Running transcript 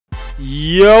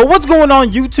Yo, what's going on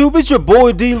YouTube? It's your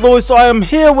boy DLloyd. So I am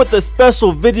here with a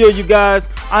special video, you guys.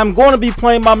 I'm going to be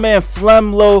playing my man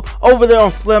FlemLo over there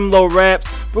on FlemLo Raps.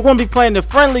 We're going to be playing the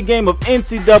friendly game of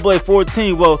NCAA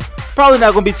 14. Well, probably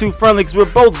not going to be too friendly because we're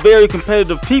both very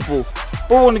competitive people.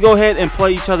 But we're going to go ahead and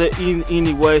play each other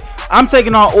anyway. I'm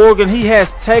taking on Oregon. He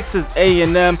has Texas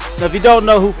A&M. Now, if you don't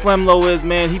know who FlemLo is,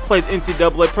 man, he plays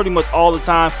NCAA pretty much all the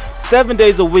time. 7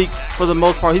 days a week for the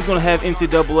most part. He's going to have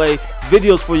NCAA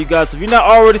videos for you guys. So if you're not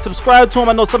already subscribed to him,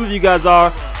 I know some of you guys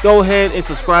are, go ahead and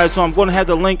subscribe to him. I'm going to have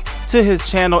the link to his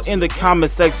channel in the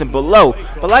comment section below.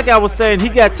 But like I was saying, he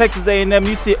got Texas A&M.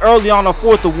 You see early on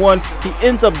 4th and 1, he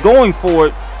ends up going for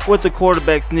it with the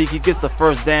quarterback sneak. He gets the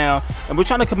first down, and we're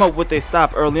trying to come up with a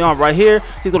stop early on. Right here,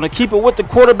 he's going to keep it with the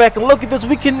quarterback, and look at this,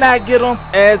 we cannot get him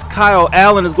as Kyle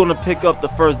Allen is going to pick up the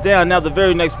first down. Now the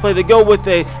very next play, they go with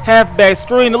a halfback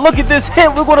screen, and look at this hit.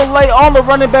 We're going to lay on the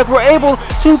running back. We're able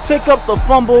to pick up the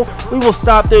fumble. We will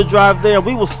stop their drive there, and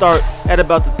we will start at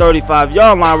about the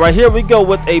 35-yard line. Right here we go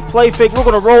with a play fake. We're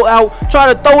going to roll out,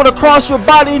 try to throw it across your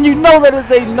body, and you know that is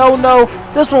a no-no.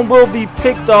 This one will be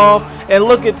picked off, and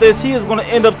look at this, he is going to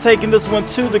end up taking this one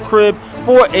to the crib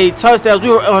for a touchdown. We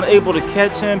were unable to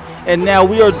catch him, and now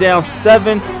we are down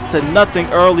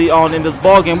 7-0 early on in this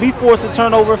ball game. We forced a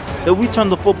turnover, then we turn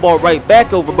the football right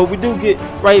back over, but we do get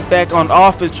right back on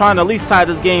offense, trying to at least tie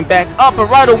this game back up, and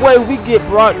right away we get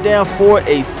brought down for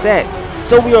a sack.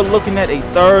 So we are looking at a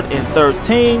 3rd and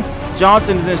 13.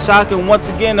 Johnson is in shotgun once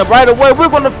again, and right away we're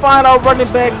going to find our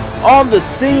running back on the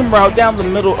seam route down the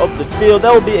middle of the field.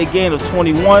 That will be a gain of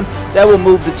 21. That will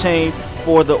move the chains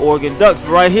for the Oregon Ducks. But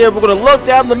right here we're going to look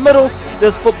down the middle.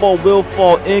 This football will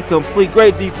fall incomplete.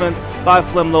 Great defense by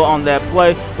FlemLo on that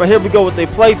play. Right here we go with a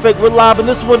play fake. We're lobbing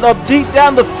this one up deep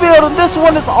down the field, and this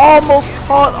one is almost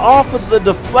caught off of the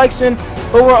deflection,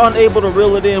 but we're unable to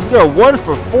reel it in. We are 1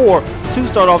 for 4 to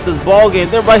start off this ball game.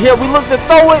 Then right here we look to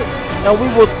throw it, and we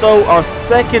will throw our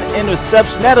second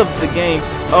interception out of the game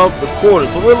of the quarter.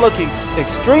 So we're looking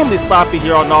extremely sloppy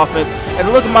here on offense. And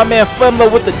look at my man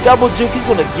FlemLo with the double juke. He's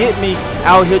going to get me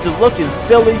out here just looking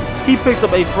silly. He picks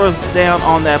up a first down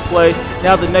on that play.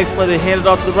 Now the next play, they hand it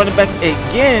off to the running back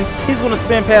again. He's going to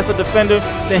spin past the defender.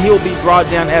 Then he'll be brought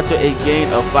down after a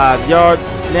gain of 5 yards.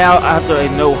 Now after a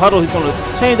no huddle, he's going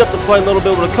to change up the play a little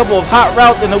bit with a couple of hot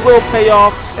routes, and it will pay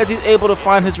off as he's able to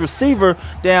find his receiver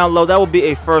down low. That will be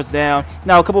a first down.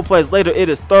 Now a couple plays later, it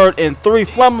is 3rd and 3.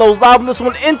 FlemLo's lobbing this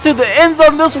one into the end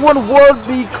zone. This one would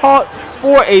be caught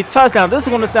for a touchdown. This is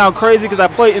going to sound crazy because I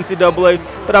play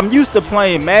NCAA, but I'm used to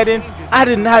playing Madden. I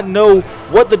did not know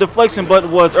what the deflection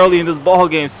button was early in this ball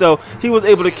game, so he was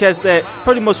able to catch that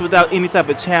pretty much without any type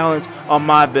of challenge on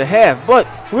my behalf. But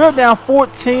we're down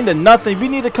 14-0. We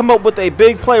need to come up with a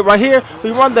big play. Right here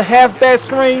we run the halfback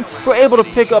screen. We're able to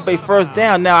pick up a first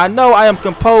down. Now I know I am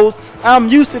composed. I'm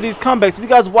used to these comebacks. If you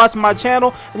guys watch my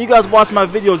channel and you guys watch my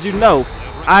videos, you know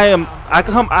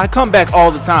I come back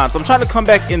all the time. So I'm trying to come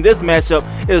back in this matchup.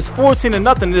 It is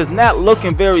 14-0. It is not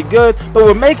looking very good, but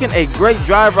we're making a great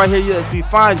drive right here as we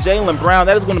find Jalen Brown.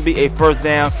 That is going to be a first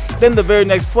down. Then the very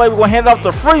next play, we're going to hand it off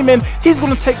to Freeman. He's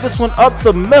going to take this one up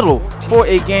the middle for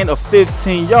a gain of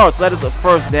 15 yards. So that is a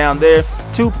first down there.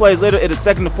 2 plays later, it is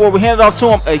 2nd and 4. We hand it off to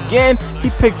him again.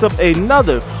 He picks up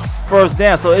another first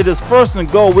down. So it is 1st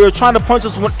and goal. We were trying to punch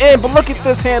this one in, but look at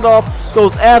this handoff.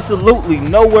 Goes absolutely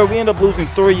nowhere. We end up losing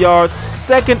 3 yards.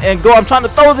 2nd and goal. I'm trying to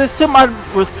throw this to my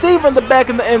receiver in the back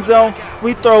in the end zone.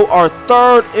 We throw our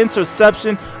 3rd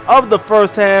interception of the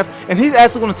first half, and he's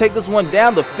actually going to take this one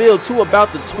down the field to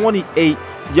about the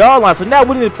 28-yard line. So now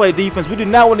we need to play defense. We do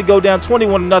not want to go down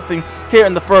 21-0 here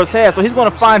in the first half. So he's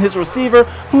going to find his receiver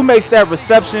who makes that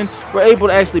reception. We're able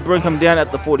to actually bring him down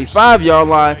at the 45-yard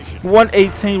line.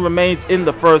 1:18 remains in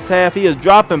the first half. He is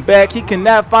dropping back. He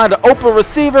cannot find an open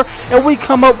receiver, and we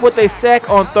come up with a sack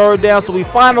on 3rd down. So we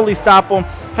finally stop him.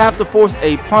 Have to force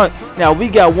a punt. Now we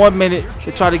got 1 minute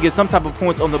to try to get some type of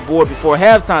points on the board before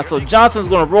halftime. So Johnson's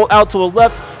going to roll out to his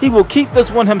left. He will keep this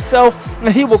one himself,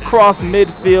 and he will cross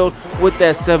midfield with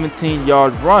that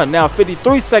 17-yard run. Now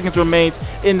 53 seconds remains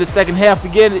in the second half.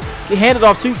 Again, he handed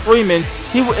off to Freeman.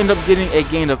 He will end up getting a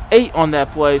gain of 8 on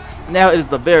that play. Now it is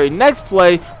the very next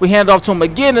play. We hand off to him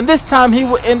again, and this time he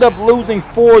will end up losing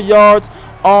 4 yards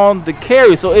on the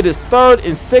carry. So it is 3rd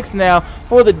and 6 now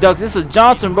for the Ducks. This is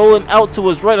Johnson rolling out to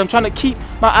his right. I'm trying to keep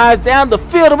my eyes down the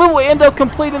field, and we will end up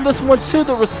completing this one to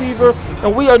the receiver,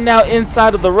 and we are now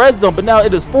inside of the red zone. But now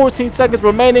it is 14 seconds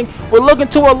remaining. We're looking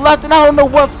to our left, and I don't know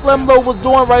what FlemLo was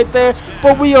doing right there,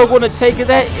 but we are going to take it.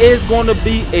 That is going to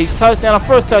be a touchdown, our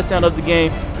first touchdown of the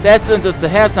game. That sends us to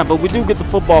halftime, but we do get the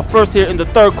football first here in the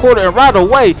third quarter, and right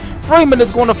away, Freeman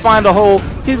is going to find a hole.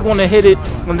 He's going to hit it,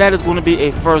 and that is going to be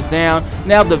a first down.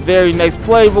 Now the very next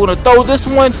play, we're going to throw this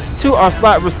one to our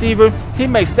slot receiver. He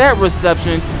makes that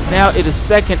reception. Now it is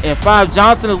 2nd and 5.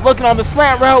 Johnson is looking on the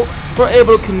slant route. We're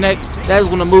able to connect. That is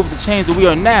going to move the chains, and we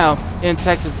are now in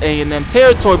Texas A&M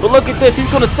territory. But look at this. He's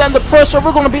going to send the pressure.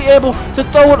 We're going to be able to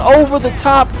throw it over the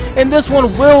top, and this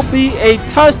one will be a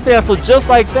touchdown. So just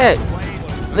like that,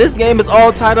 this game is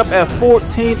all tied up at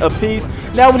 14 apiece.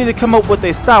 Now we need to come up with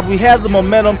a stop. We have the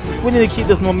momentum. We need to keep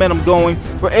this momentum going.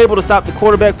 We're able to stop the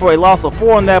quarterback for a loss of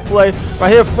 4 on that play.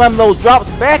 Right here, FlemLo drops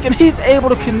back, and he's able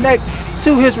to connect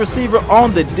to his receiver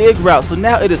on the dig route. So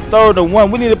now it is 3rd and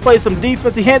 1. We need to play some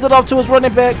defense. He hands it off to his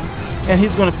running back, and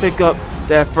he's going to pick up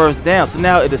that first down. So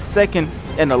now it is 2nd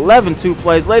and 11. 2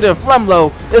 plays later, and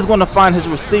FlemLo is going to find his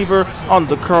receiver on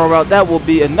the curl route. That will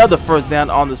be another first down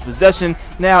on this possession.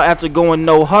 Now after going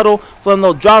no huddle,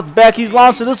 FlemLo drops back. He's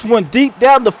launching this one deep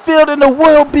down the field, and it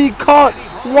will be caught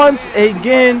once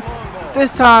again. This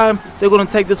time, they're going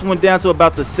to take this one down to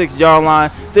about the 6-yard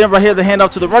line. Then right here, the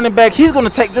handoff to the running back. He's going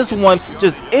to take this one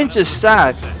just inches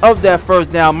shy of that first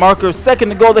down marker. 2nd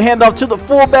to go, the handoff to the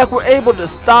fullback. We're able to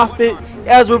stop it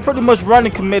as we're pretty much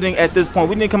running committing at this point.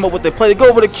 We need to come up with a play to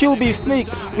go with a QB sneak.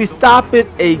 We stop it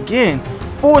again.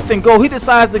 4th and go. He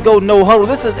decides to go no huddle.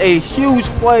 This is a huge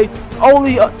play.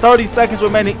 Only 30 seconds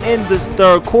remaining in this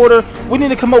third quarter. We need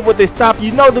to come up with a stop.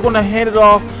 You know they're going to hand it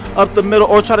off up the middle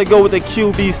or try to go with a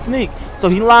QB sneak. So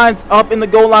he lines up in the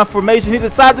goal line formation. He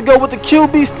decides to go with the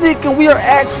QB sneak, and we are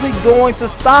actually going to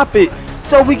stop it.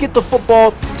 So we get the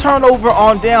football, turnover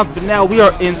on downs, but now we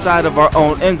are inside of our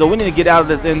own end zone. We need to get out of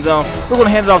this end zone. We're going to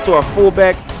hand it off to our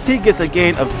fullback. He gets a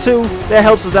gain of 2. That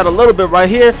helps us out a little bit right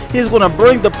here. He's going to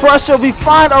bring the pressure. We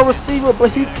find our receiver,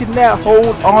 but he cannot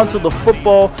hold on to the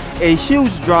football. A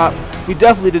huge drop. We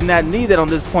definitely did not need that on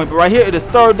this point. But right here, it is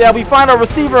 3rd down. We find our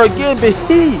receiver again, but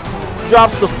he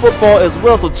drops the football as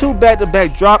well. So 2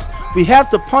 back-to-back drops. We have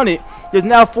to punt it. There's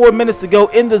now 4 minutes to go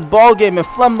in this ball game, and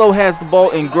FlemLo has the ball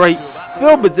in great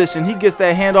field position. He gets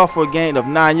that handoff for a gain of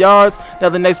 9 yards. Now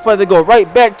the next play, they go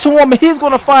right back to him, and he's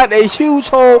going to find a huge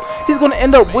hole. He's going to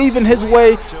end up weaving his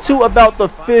way to about the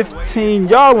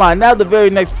 15-yard line. Now the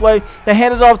very next play, they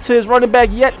hand it off to his running back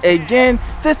yet again.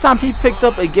 This time he picks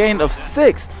up a gain of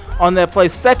 6 on that play.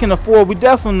 2nd and 4. We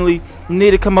definitely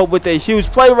need to come up with a huge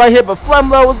play right here, but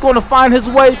FlemLo is going to find his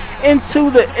way into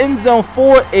the end zone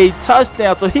for a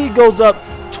touchdown. So he goes up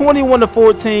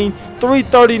 21-14.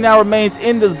 3:30 now remains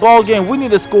in this ball game. We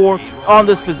need to score on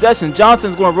this possession.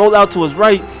 Johnson's going to roll out to his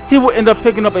right. He will end up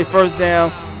picking up a first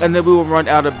down, and then we will run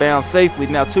out of bounds safely.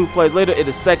 Now 2 plays later, it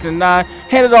is 2nd and 9.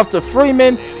 Handed off to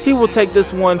Freeman. He will take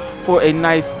this one for a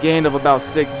nice gain of about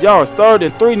 6 yards. 3rd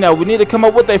and 3 now. We need to come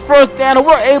up with a first down, and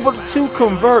we're able to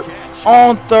convert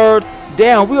on 3rd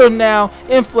down. We are now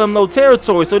in FlemLo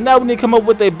territory, so now we need to come up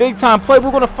with a big time play. We're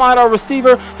going to find our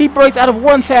receiver. He breaks out of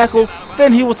 1 tackle,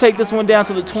 then he will take this one down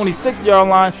to the 26-yard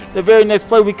line. The very next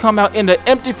play, we come out in the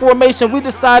empty formation. We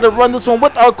decide to run this one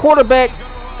with our quarterback,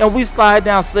 and we slide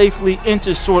down safely,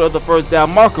 inches short of the first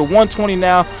down marker. 1:20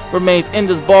 now remains in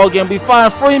this ball game. We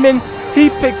find Freeman. He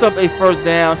picks up a first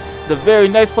down. The very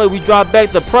next play, we drop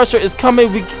back. The pressure is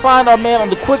coming. We find our man on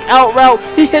the quick out route.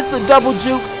 He hits the double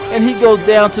juke, and he goes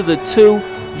down to the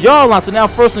 2-yard line. So now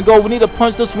 1st and goal, we need to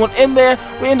punch this one in there.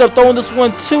 We end up throwing this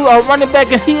one to our running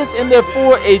back, and he is in there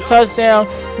for a touchdown.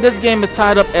 This game is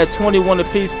tied up at 21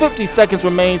 apiece. 50 seconds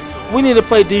remains. We need to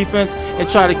play defense and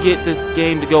try to get this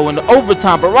game to go into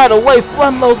overtime. But right away,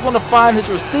 FlemLo is going to find his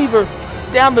receiver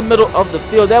down the middle of the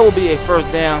field. That will be a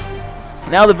first down.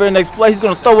 Now the very next play, he's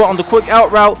going to throw it on the quick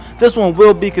out route. This one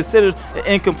will be considered an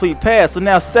incomplete pass. So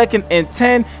now 2nd and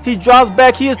 10. He drops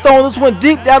back. He is throwing this one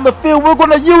deep down the field. We're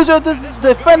going to use it. This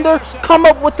defender come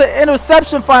up with the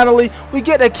interception finally. We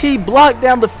get a key block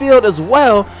down the field as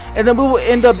well. And then we will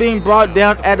end up being brought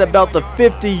down at about the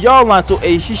 50-yard line. So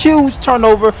a huge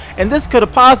turnover. And this could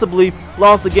have possibly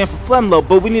lost the game for FlemLo.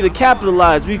 But we need to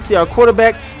capitalize. We see our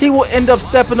quarterback. He will end up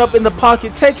stepping up in the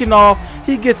pocket, taking off.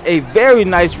 He gets a very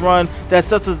nice run that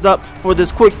sets us up for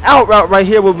this quick out route right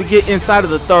here where we get inside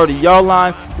of the 30-yard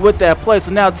line with that play.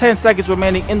 So now 10 seconds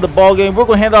remaining in the ball game. We're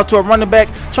going to hand it off to our running back,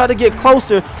 try to get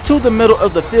closer to the middle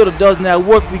of the field. It does not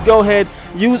work. We go ahead,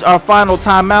 use our final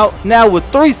timeout. Now with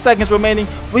 3 seconds remaining,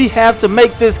 we have to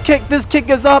make this kick. This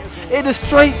kick is up. It is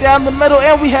straight down the middle,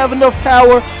 and we have enough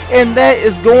power, and that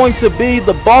is going to be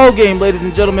the ball game, ladies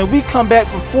and gentlemen. We come back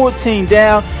from 14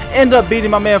 down, end up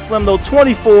beating my man FlemLo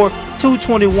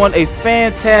 24-21. A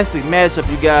fantastic matchup,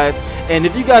 you guys. And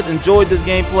if you guys enjoyed this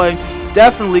gameplay,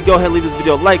 definitely go ahead and leave this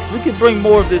video a like so we can bring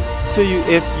more of this to you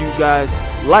if you guys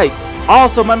like.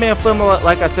 Also, my man FlemLo,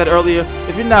 like I said earlier,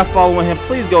 if you're not following him,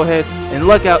 please go ahead and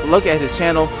look at his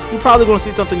channel. You're probably going to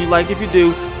see something you like. If you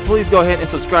do, please go ahead and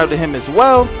subscribe to him as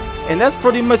well. And that's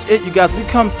pretty much it, you guys. We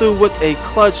come through with a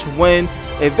clutch win,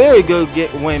 a very good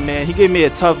win, man. He gave me a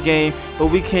tough game, but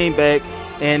we came back.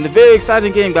 And a very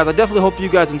exciting game, guys. I definitely hope you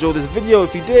guys enjoyed this video.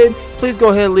 If you did, please go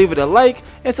ahead and leave it a like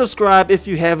and subscribe if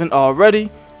you haven't already.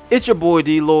 It's your boy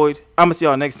D Lloyd. I'm going to see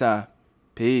y'all next time.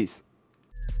 Peace.